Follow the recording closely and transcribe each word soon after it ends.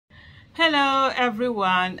Hello,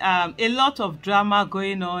 everyone. A lot of drama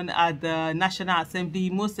going on at the National Assembly,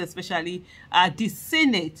 most especially at the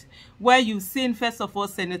Senate, where you've seen, first of all,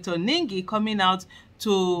 Senator Ningi coming out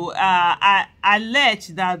to allege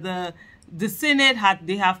that the Senate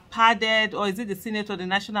they have padded, or is it the Senate or the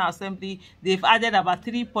National Assembly? They've added about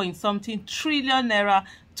 3 point something trillion naira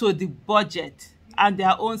to the budget and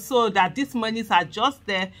their own, so that these monies are just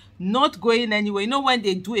there, not going anywhere. You know, when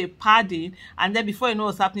they do a padding and then before you know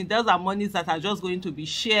what's happening, those are monies that are just going to be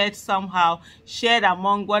shared somehow, shared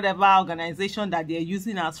among whatever organization that they're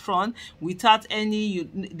using as front, without any,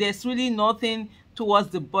 there's really nothing towards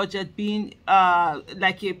the budget being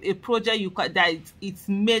like a project that it's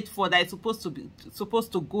made for, that it's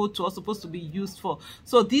supposed to go to, or supposed to be used for.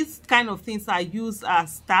 So these kind of things are used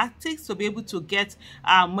as tactics to be able to get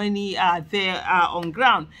money there on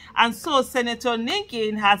ground. And so Senator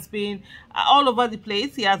Ningi has been all over the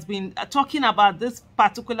place. He has been talking about this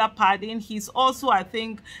particular padding. He's also, I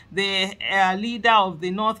think, the leader of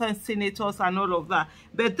the Northern Senators and all of that.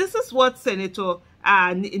 But this is what Senator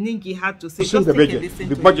Ningi had to say. Just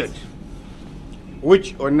the budget,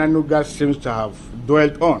 which Onanuga seems to have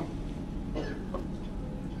dwelt on.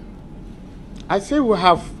 I say we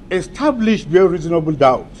have established beyond reasonable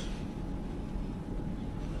doubt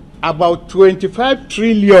about 25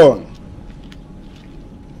 trillion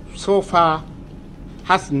so far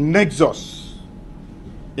has nexus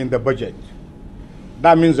in the budget.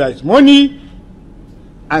 That means there is money,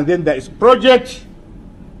 and then there is project,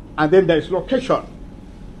 and then there is location.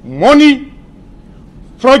 Money,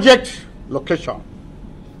 project, location.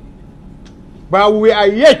 But we are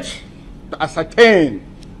yet to ascertain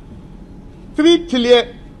 3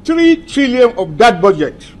 trillion of that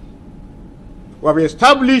budget. We have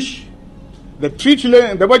established the 3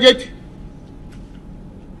 trillion in the budget.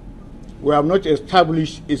 We have not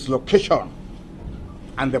established its location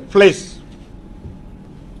and the place.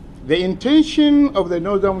 The intention of the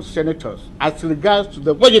Northern Senators as regards to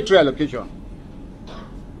the budgetary allocation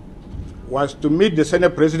was to meet the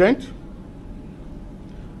Senate President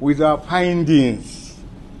with our findings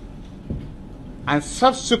and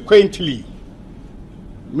subsequently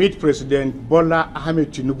meet President Bola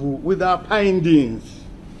Ahmed Tinubu with our findings.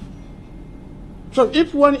 So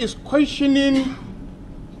if one is questioning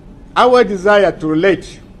our desire to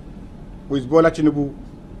relate with Bola Tinubu,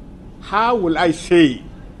 how will I say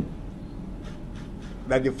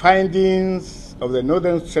that the findings of the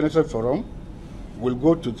Northern Senator Forum will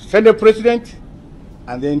go to the Senate President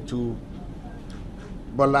and then to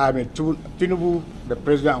Bola Ahmed Tinubu, the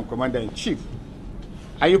President and Commander-in-Chief?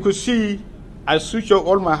 And you could see, I switched off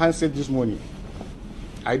all my handsets this morning.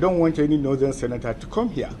 I don't want any Northern Senator to come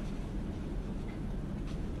here.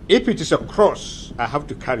 If it is a cross I have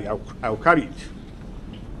to carry, I'll carry it.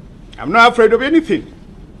 I'm not afraid of anything.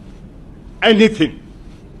 Anything.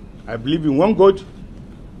 I believe in one God,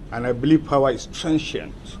 and I believe power is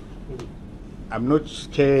transient. I'm not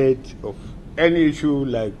scared of any issue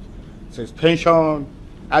like suspension.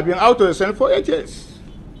 I've been out of the Senate for 8 years.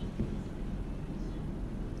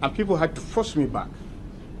 And people had to force me back.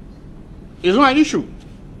 It's not an issue.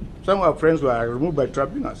 Some of our friends were removed by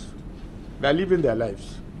tribunals. They're living their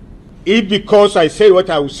lives. If because I said what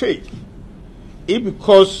I would say, if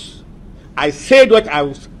because I said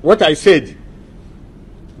what I said,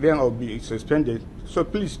 then I'll be suspended. So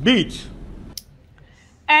please be it.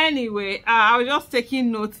 Anyway, I was just taking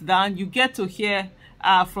notes down. You get to hear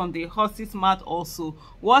from the horse's mouth also.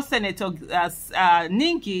 What Senator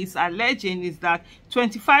Ningi is alleging is that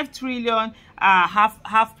 25 trillion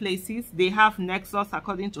have places, they have nexus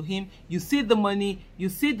according to him. You see the money, you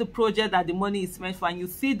see the project that the money is meant for, and you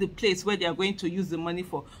see the place where they are going to use the money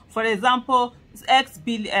for. For example, X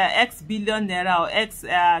billion naira or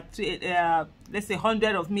let's say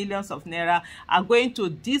hundreds of millions of naira are going to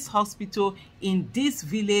this hospital in this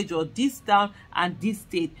village or this town and this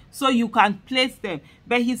state, so you can place them.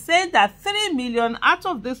 But he said that 3 million out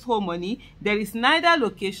of this whole money, there is neither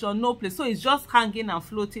location, no place, so it's just hanging and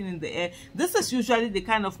floating in the air. This is usually the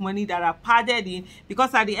kind of money that are padded in,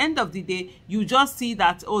 because at the end of the day, you just see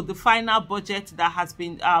that, oh, the final budget that has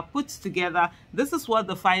been put together, this is what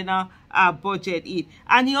the final budget is.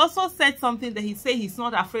 And he also said something that he said he's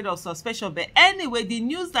not afraid of suspension. But anyway, the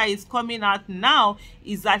news that is coming out now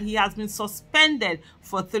is that he has been suspended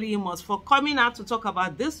for 3 months for coming out to talk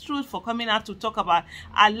about this truth, for coming out to talk about,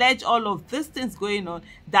 allege all of these things going on,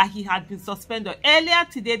 that he had been suspended. Earlier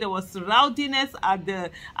today, there was rowdiness at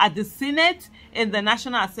the Senate, in the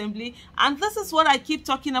National Assembly, and this is what I keep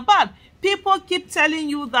talking about. People keep telling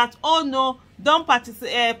you that, oh no, don't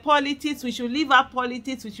participate politics, we should leave out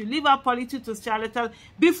politics, we should leave out politics to charlatans.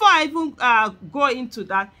 Before I even go into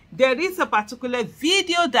that, there is a particular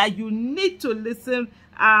video that you need to listen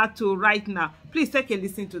to right now. Please take a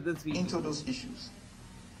listen to this video. Into those issues.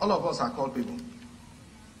 All of us are called people.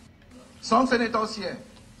 Some senators here,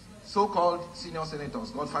 so-called senior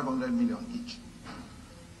senators, got 500 million each.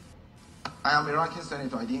 I am a ranking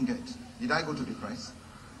senator, I didn't get. Did I go to the press?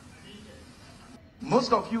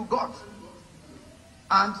 Most of you got.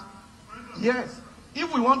 And yes,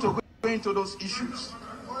 if we want to go into those issues,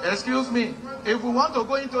 excuse me, if we want to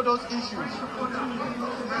go into those issues,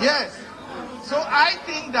 yes. So I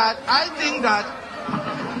think that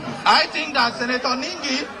Senator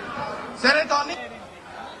Ningi,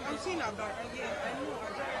 I'm seeing about it. Yeah, I know.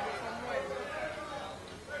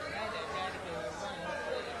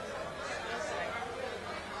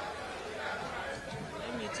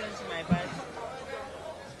 Let me change my bag.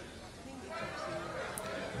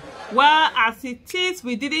 Well, as it is,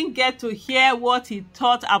 we didn't get to hear what he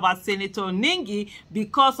thought about Senator Ningi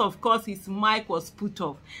because, of course, his mic was put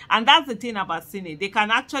off. And that's the thing about Senate. They can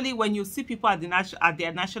actually, when you see people at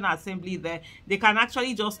their National Assembly there, they can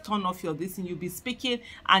actually just turn off your this and you'll be speaking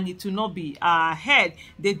and it will not be heard.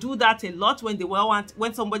 They do that a lot when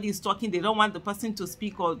when somebody is talking, they don't want the person to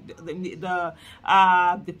speak, or the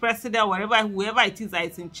president, whoever it is that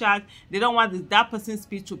is in charge, they don't want that person's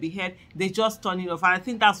speech to be heard. They just turn it off. And I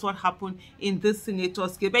think that's what happened in this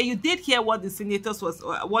senator's case. But you did hear what the senators was,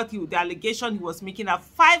 the allegation he was making, that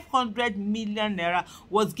 500 million naira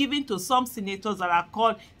was given to some senators that are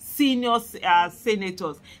called senior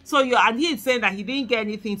senators. So and he is saying that he didn't get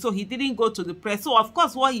anything, so he didn't go to the press. So of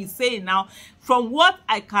course, what he's saying now, from what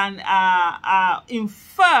I can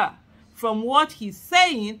infer from what he's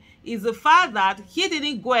saying, is the fact that he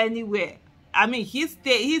didn't go anywhere. I mean, he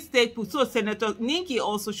stayed put. So Senator Ningi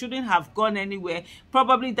also shouldn't have gone anywhere.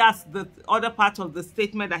 Probably that's the other part of the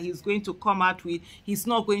statement that he's going to come out with. He's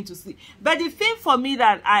not going to see. But the thing for me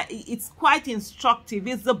that it's quite instructive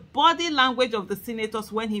is the body language of the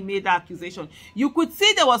senators when he made the accusation. You could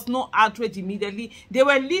see there was no outrage immediately. They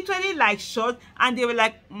were literally like shocked, and they were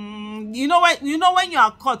like, you know what? You know when you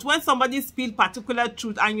are caught, when somebody spills particular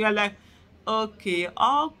truth, and you're like, okay,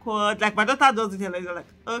 awkward. Like my daughter does it, and like,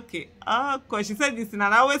 okay, awkward. She said this, and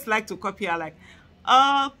I always like to copy her, like,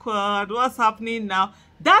 awkward. What's happening now?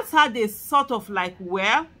 That's how they sort of like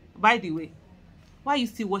were. By the way, why are you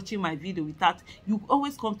still watching my video with that? You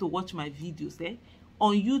always come to watch my videos,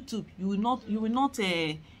 on YouTube. You will not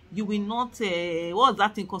what's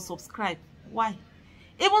that thing called subscribe? Why?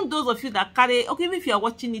 Even those of you that carry, okay, even if you are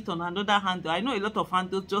watching it on another handle, I know a lot of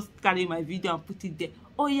handles just carry my video and put it there.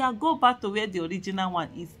 Oh yeah, go back to where the original one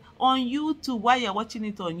is. On YouTube, while you're watching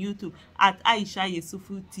it on YouTube, at Aisha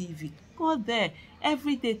Yesufu TV. Go there.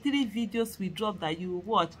 Every day, 3 videos we drop that you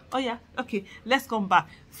watch. Oh yeah, okay, let's come back.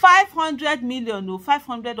 500 million, no,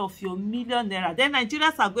 500 of your million naira. Then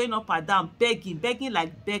Nigerians are going up and down, begging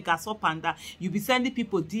like beggars up and down. You'll be sending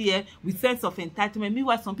people DM with sense of entitlement.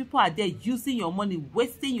 Meanwhile, some people are there using your money,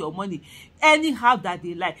 wasting your money anyhow that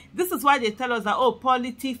they like. This is why they tell us that, oh,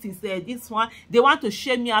 politics is this one. They want to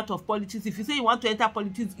shame me out of politics. If you say you want to enter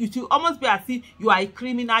politics, it will almost be as if you are a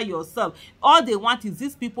criminal yourself. All they want is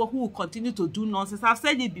these people who will continue to do nonsense. I've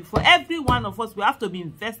said it before. Every one of us, we have to be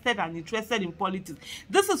invested and interested in politics.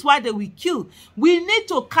 This is why they will kill. We need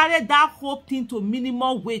to carry that whole thing to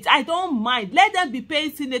minimum wage. I don't mind. Let them be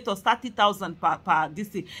paying senators 30,000 per this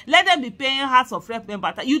thing. Let them be paying House of Rep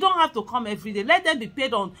members. You don't have to come every day. Let them be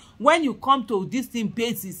paid on when you come to this thing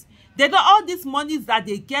basis. They don't, all these monies that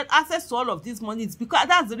they get, access to all of these monies, because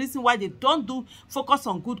that's the reason why they don't focus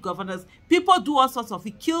on good governance. People do all sorts of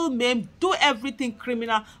it, kill, maim, do everything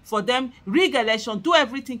criminal for them, rig election, do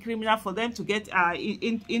everything criminal for them to get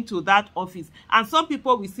into that office. And some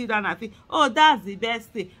people will sit down and think, oh, that's the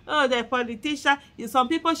best thing. Oh, they're politician. Some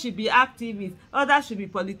people should be activists. Others should be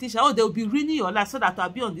politicians. Oh, they'll be ruining your life so that I'll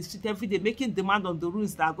be on the street every day making demand on the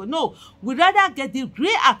rules that go. No, we'd rather get the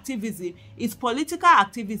real activism. It's political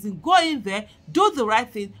activism. Go in there, do the right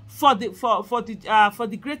thing for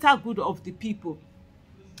the greater good of the people.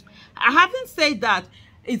 Having said that,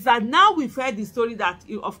 is that now we've heard the story that,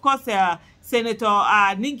 of course, Senator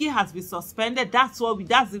Ningi has been suspended. That's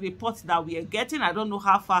the report that we are getting. I don't know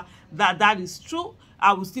how far that is true.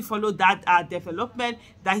 I will still follow that development,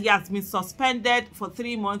 that he has been suspended for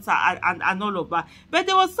 3 months and all of that. But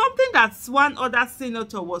there was something that one other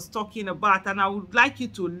senator was talking about, and I would like you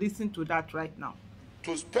to listen to that right now.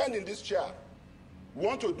 To spend in this chair, we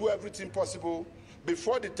want to do everything possible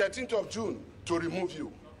before the 13th of June to remove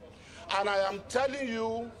you. And I am telling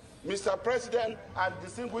you Mr. President and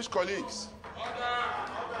distinguished colleagues,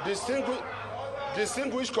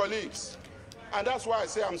 distinguished colleagues, and that's why I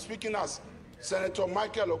say I'm speaking as Senator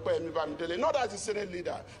Michael Okpeyemi Bamidele, not as the Senate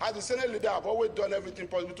leader. As the Senate leader, I've always done everything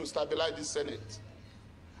possible to stabilize the Senate.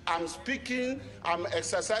 I'm speaking, I'm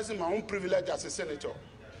exercising my own privilege as a senator.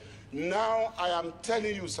 Now I am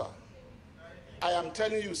telling you, sir. I am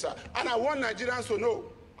telling you, sir. And I want Nigerians to know,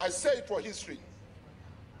 I say it for history.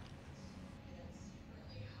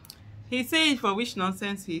 He said it for which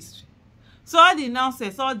nonsense history? So all the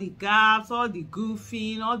nonsense, all the gaps, all the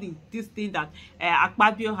goofing, all this thing that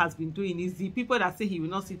Akpabio has been doing is the people that say he will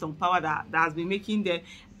not sit on power that has been making them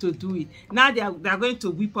to do it. Now they are going to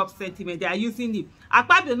whip up sentiment. They are using him.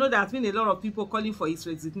 Akpabio know there has been a lot of people calling for his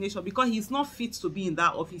resignation because he's not fit to be in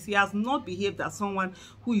that office. He has not behaved as someone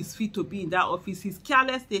who is fit to be in that office. His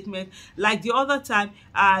careless statement, like the other time,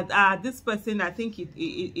 this person, I think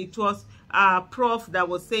it was Prof that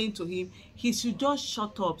was saying to him, he should just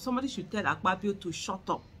shut up. Somebody should tell Akpabio to shut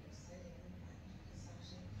up.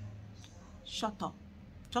 Shut up.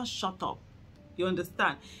 Just shut up. You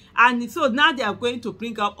understand? And so now they are going to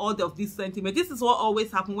bring up all of this sentiment. This is what always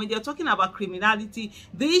happens when they're talking about criminality.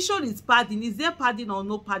 The issue is pardon. Is there pardon or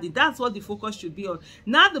no pardon? That's what the focus should be on.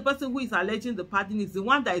 Now the person who is alleging the pardon is the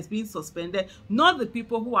one that is being suspended, not the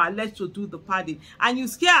people who are alleged to do the pardon. And you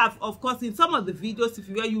scare, of course, in some of the videos, if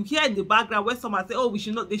you hear in the background where someone say, oh, we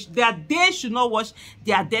should not, they should not wash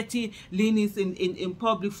their dirty linens in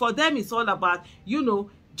public. For them, it's all about, you know,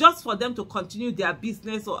 just for them to continue their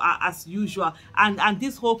business or as usual, and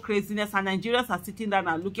this whole craziness, and Nigerians are sitting down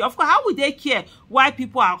and looking. Of course, how would they care why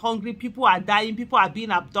people are hungry, people are dying, people are being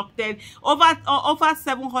abducted? Over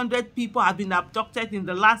 700 people have been abducted in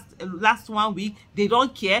the last 1 week. They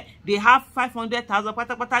don't care. They have 500,000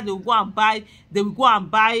 they will go and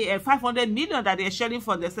buy 500 million that they're sharing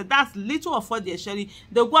for themselves. That's little of what they're sharing.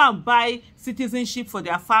 They'll go and buy citizenship for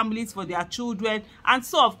their families, for their children, and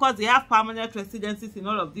so of course they have permanent residencies in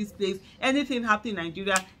all of this place. Anything happening in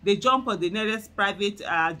Nigeria, they jump on the nearest private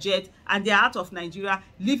jet and they're out of Nigeria,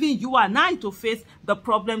 leaving you and I to face the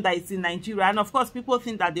problem that is in Nigeria. And of course, people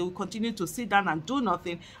think that they will continue to sit down and do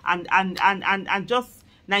nothing, and just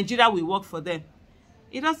Nigeria will work for them.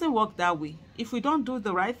 It doesn't work that way. If we don't do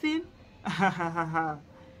the right thing,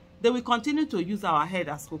 they will continue to use our head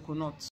as coconuts.